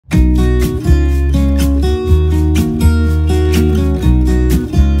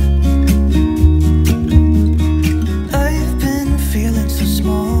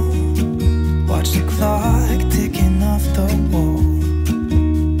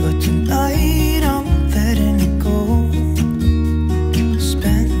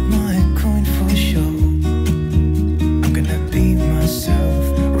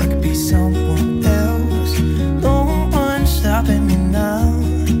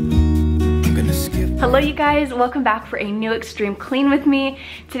Hello you guys, welcome back for a new extreme clean with me.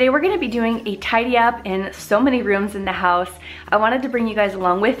 Today we're going to be doing a tidy up in so many rooms in the house. I wanted to bring you guys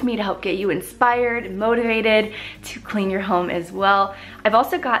along with me to help get you inspired and motivated to clean your home as well. I've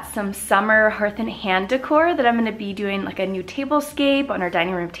also got some summer hearth and hand decor that I'm going to be doing, like a new tablescape on our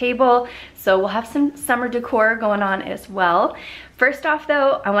dining room table. So we'll have some summer decor going on as well. First off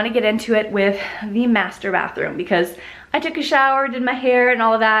though, I want to get into it with the master bathroom because I took a shower, did my hair and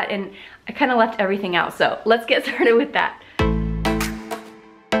all of that, and I kind of left everything out. So let's get started with that.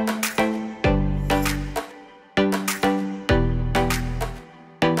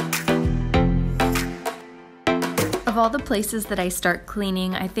 Of all the places that I start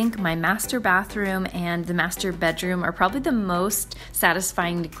cleaning, I think my master bathroom and the master bedroom are probably the most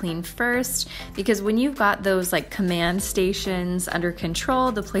satisfying to clean first, because when you've got those like command stations under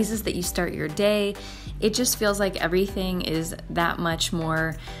control, the places that you start your day, it just feels like everything is that much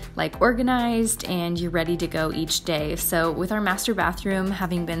more like organized and you're ready to go each day. So with our master bathroom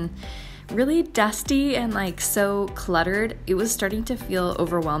having been really dusty and like so cluttered, it was starting to feel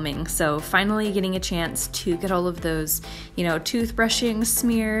overwhelming. So finally getting a chance to get all of those, toothbrushing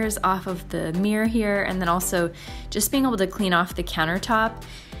smears off of the mirror here, and then also just being able to clean off the countertop,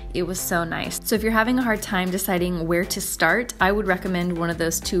 it was so nice. So if you're having a hard time deciding where to start, I would recommend one of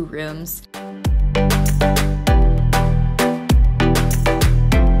those two rooms.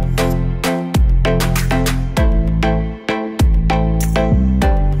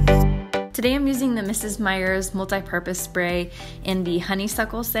 Today I'm using the Mrs. Meyer's multi-purpose spray in the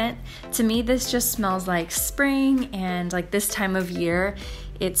honeysuckle scent. To me, this just smells like spring and like this time of year.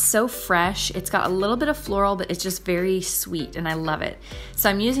 It's so fresh. It's got a little bit of floral, but it's just very sweet and I love it.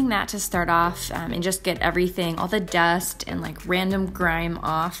 So I'm using that to start off and just get everything, all the dust and like random grime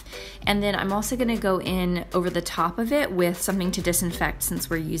off. And then I'm also gonna go in over the top of it with something to disinfect since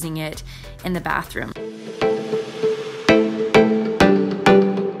we're using it in the bathroom.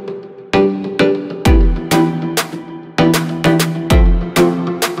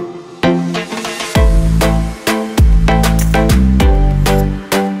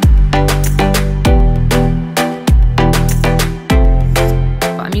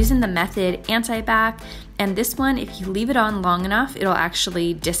 Method anti-bac, and this one, if you leave it on long enough, it'll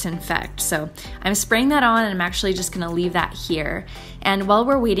actually disinfect. So I'm spraying that on and I'm actually just gonna leave that here. And while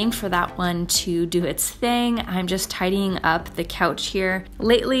we're waiting for that one to do its thing, I'm just tidying up the couch here.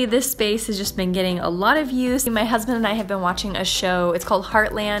 Lately, this space has just been getting a lot of use. My husband and I have been watching a show, it's called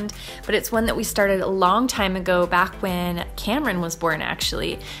Heartland, but it's one that we started a long time ago, back when Cameron was born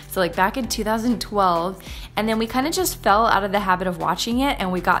actually. So like back in 2012, and then we kind of just fell out of the habit of watching it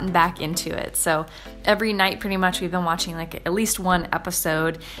and we've gotten back into it. So every night pretty much we've been watching like at least one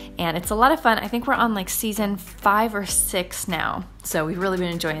episode, and it's a lot of fun. I think we're on like season 5 or 6 now. So we've really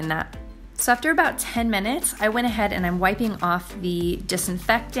been enjoying that. So after about 10 minutes, I went ahead and I'm wiping off the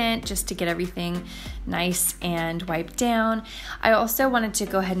disinfectant just to get everything nice and wiped down. I also wanted to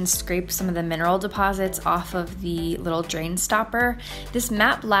go ahead and scrape some of the mineral deposits off of the little drain stopper. This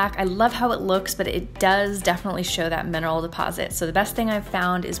matte black, I love how it looks, but it does definitely show that mineral deposit. So the best thing I've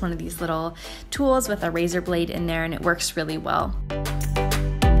found is one of these little tools with a razor blade in there, and it works really well.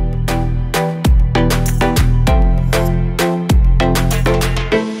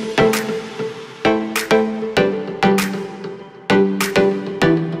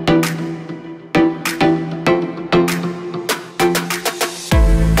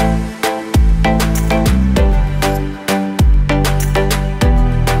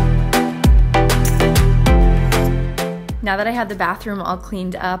 Now that I had the bathroom all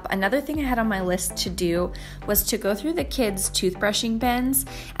cleaned up, another thing I had on my list to do was to go through the kids' toothbrushing bins,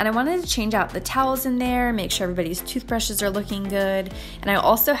 and I wanted to change out the towels in there, make sure everybody's toothbrushes are looking good, and I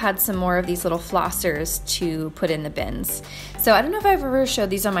also had some more of these little flossers to put in the bins. So I don't know if I've ever showed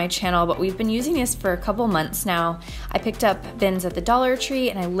these on my channel, but we've been using this for a couple months now. I picked up bins at the Dollar Tree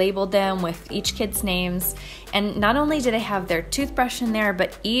and I labeled them with each kid's names, and not only did I have their toothbrush in there,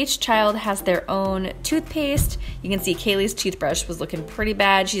 but each child has their own toothpaste. You can see Kaylee's toothbrush was looking pretty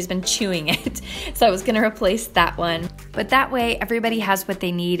bad. She's been chewing it. So I was gonna replace that one. But that way everybody has what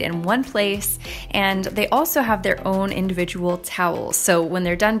they need in one place, and they also have their own individual towels. So when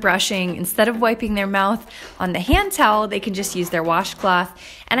they're done brushing, instead of wiping their mouth on the hand towel, they can just use their washcloth,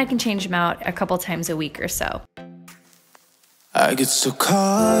 and I can change them out a couple times a week or so. I get so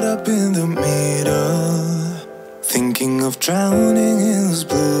caught up in the middle, thinking of drowning in those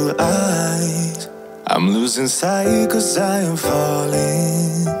blue eyes. I'm losing sight 'cause I am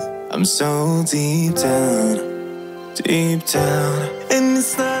falling. I'm so deep down, and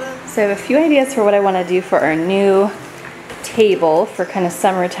it's not. So I have a few ideas for what I want to do for our new table for kind of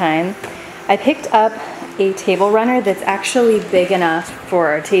summertime. I picked up a table runner that's actually big enough for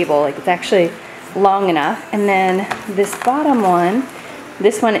our table. Like, it's actually long enough. And then this bottom one,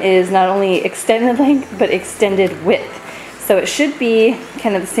 this one is not only extended length, but extended width. So it should be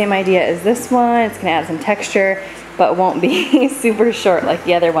kind of the same idea as this one. It's gonna add some texture, but won't be super short like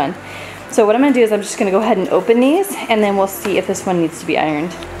the other one. So what I'm gonna do is I'm just gonna go ahead and open these, and then we'll see if this one needs to be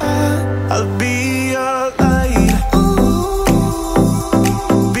ironed. I'll be your light.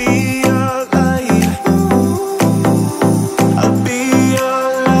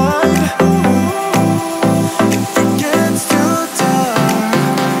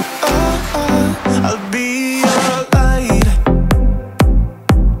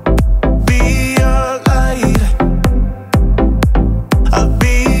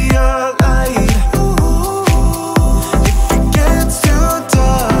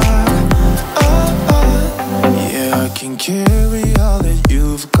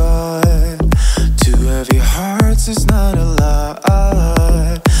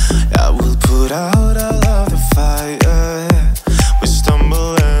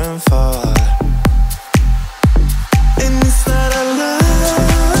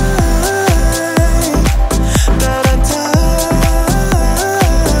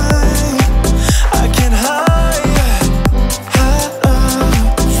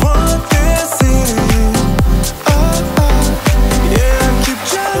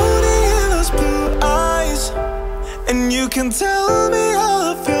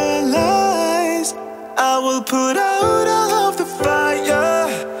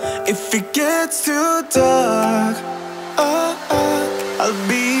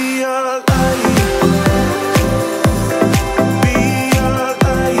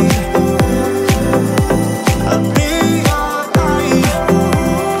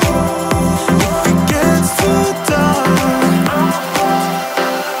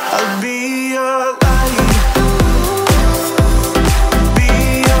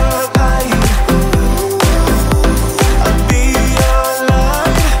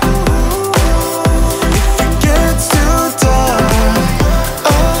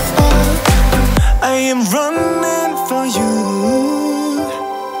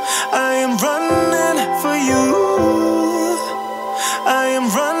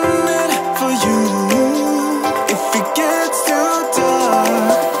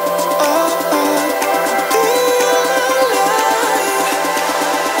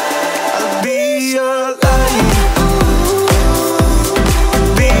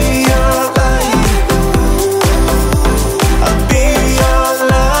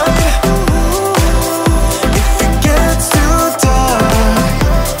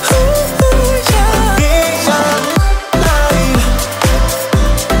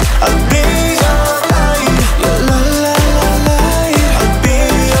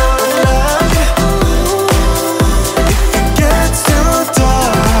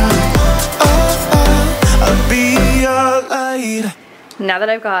 Now that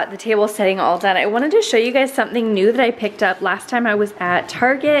I've got the table setting all done, I wanted to show you guys something new that I picked up last time I was at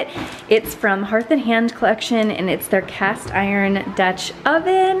Target. It's from Hearth & Hand collection, and it's their cast iron Dutch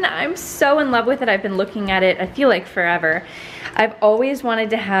oven. I'm so in love with it. I've been looking at it, I feel like forever. I've always wanted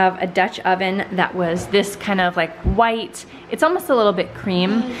to have a Dutch oven that was this kind of like white. It's almost a little bit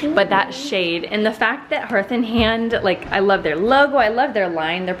cream, but that shade. And the fact that Hearth & Hand, like, I love their logo, I love their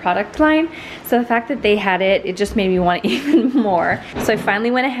line, their product line. So the fact that they had it, it just made me want it even more. So I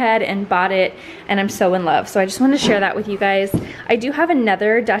finally went ahead and bought it, and I'm so in love. So I just wanted to share that with you guys. I do have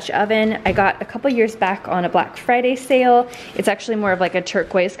another Dutch oven I got a couple years back on a Black Friday sale. It's actually more of like a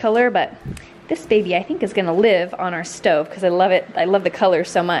turquoise color, but this baby I think is gonna live on our stove because I love it. I love the color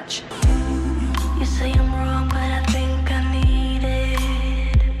so much. You say I'm wrong, but I think I need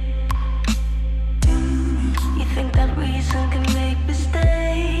it. You think that reason can make me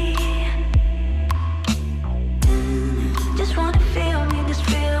stay? Just wanna feel me, just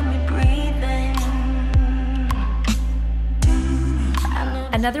feel me breathing.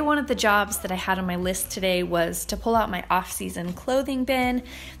 Another one of the jobs that I had on my list today was to pull out my off-season clothing bin.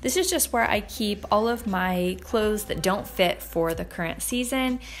 This is just where I keep all of my clothes that don't fit for the current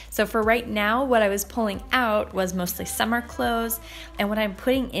season. So for right now, what I was pulling out was mostly summer clothes, and what I'm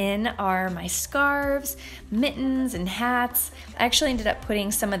putting in are my scarves, mittens, and hats. I actually ended up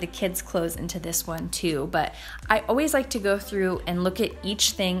putting some of the kids' clothes into this one too, but I always like to go through and look at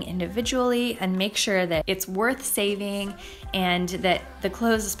each thing individually and make sure that it's worth saving and that the clothes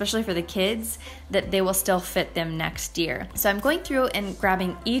clothes, especially for the kids, that they will still fit them next year. So I'm going through and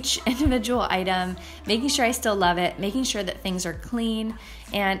grabbing each individual item, making sure I still love it, making sure that things are clean.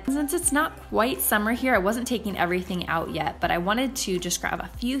 And since it's not quite summer here, I wasn't taking everything out yet, but I wanted to just grab a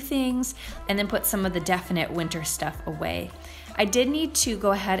few things and then put some of the definite winter stuff away. I did need to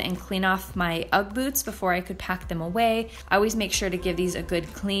go ahead and clean off my Ugg boots before I could pack them away. I always make sure to give these a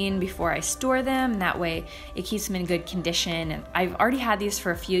good clean before I store them, and that way it keeps them in good condition. And I've already had these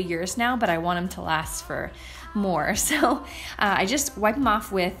for a few years now, but I want them to last for more. So I just wipe them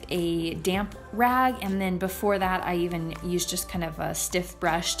off with a damp rag, and then before that I even use just kind of a stiff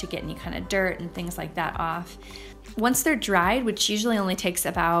brush to get any kind of dirt and things like that off. Once they're dried, which usually only takes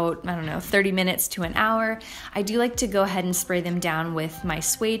about, 30 minutes to an hour, I do like to go ahead and spray them down with my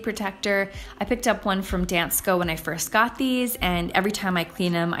suede protector. I picked up one from Dansko when I first got these, and every time I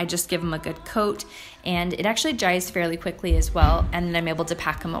clean them, I just give them a good coat, and it actually dries fairly quickly as well, and then I'm able to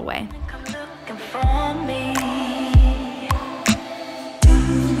pack them away.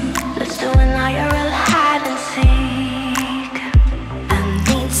 Let's do an IRL hide and seek. I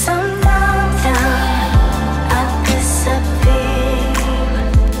need some downtime. I'll disappear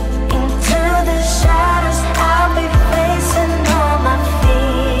into the shadows. I'll be facing all my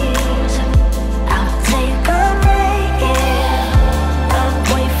fears. I'll take a break,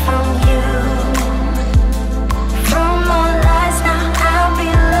 away from you, from all lies. Now I'll be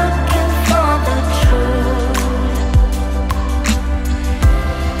looking for the truth.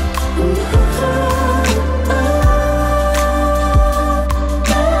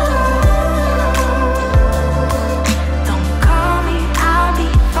 Don't call me, I'll be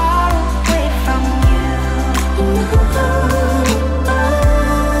far away from you.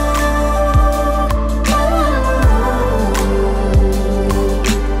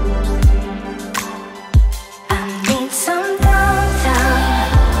 I need some downtime.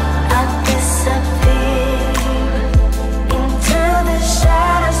 I'll disappear into the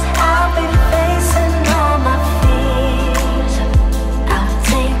shadows. I'll be facing all my fears. I'll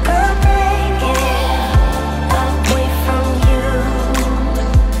take a break, away from you,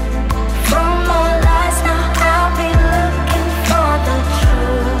 from all lies. Now I'll be looking for the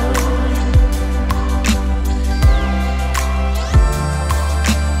truth.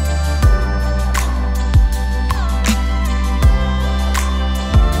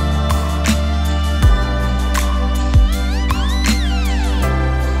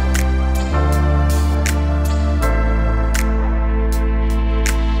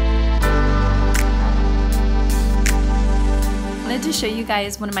 I wanted to show you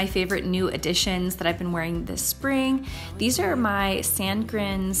guys one of my favorite new additions that I've been wearing this spring. These are my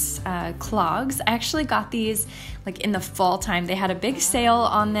Sandgrens clogs. I actually got these like in the fall time. They had a big sale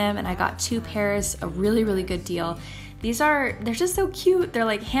on them and I got 2 pairs, a really, really good deal. They're just so cute. They're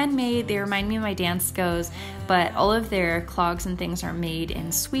like handmade. They remind me of my Danskos, but all of their clogs and things are made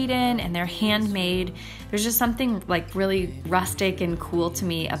in Sweden and they're handmade. There's just something like really rustic and cool to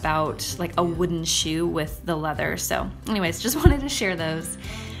me about like a wooden shoe with the leather. So anyways, just wanted to share those.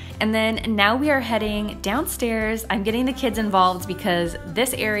 And then now we are heading downstairs. I'm getting the kids involved because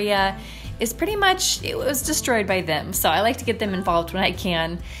this area is pretty much, it was destroyed by them. So I like to get them involved when I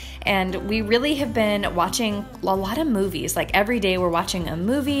can. And we really have been watching a lot of movies. Like every day we're watching a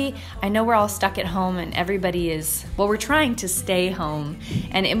movie. I know we're all stuck at home and everybody is, well, we're trying to stay home.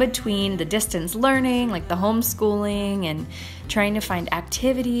 And in between the distance learning, like the homeschooling and trying to find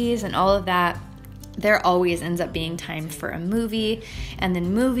activities and all of that, there always ends up being time for a movie. And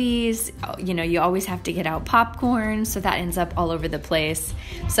then movies, you always have to get out popcorn, so that ends up all over the place.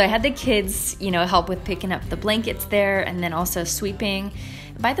 So I had the kids, help with picking up the blankets there and then also sweeping.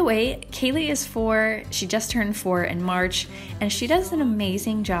 By the way, Kaylee is 4, she just turned 4 in March, and she does an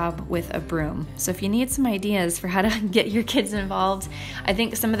amazing job with a broom. So if you need some ideas for how to get your kids involved, I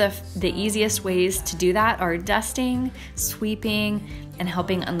think some of the easiest ways to do that are dusting, sweeping, and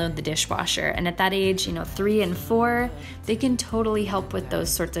helping unload the dishwasher. And at that age, 3 and 4, they can totally help with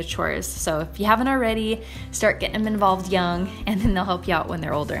those sorts of chores. So if you haven't already, start getting them involved young, and then they'll help you out when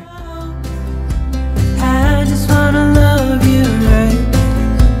they're older. I just wanna love you right.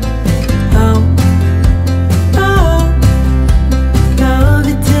 Love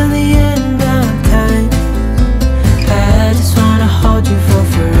it till the end of time. I just wanna hold you for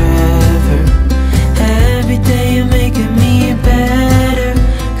forever. Every day you're making me better.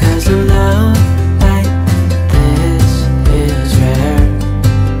 'Cause a love like this is rare,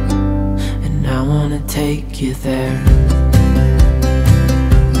 and I wanna take you there.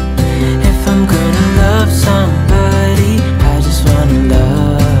 If I'm gonna love somebody, I just wanna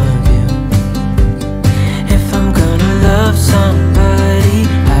love you. If I'm gonna love somebody,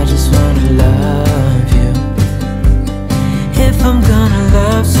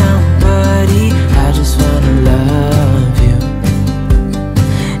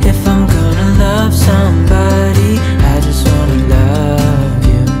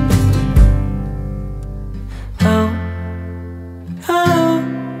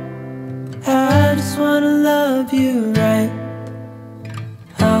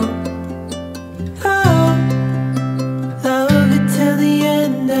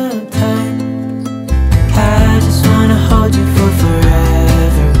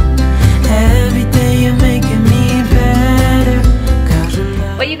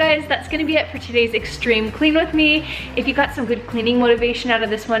 it for today's extreme clean with me. If you got some good cleaning motivation out of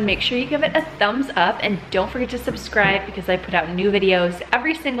this one, make sure you give it a thumbs up and don't forget to subscribe because I put out new videos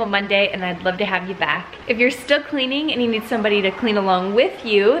every single Monday and I'd love to have you back. If you're still cleaning and you need somebody to clean along with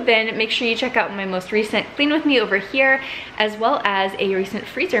you, then make sure you check out my most recent clean with me over here, as well as a recent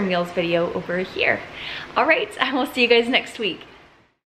freezer meals video over here. All right, I will see you guys next week.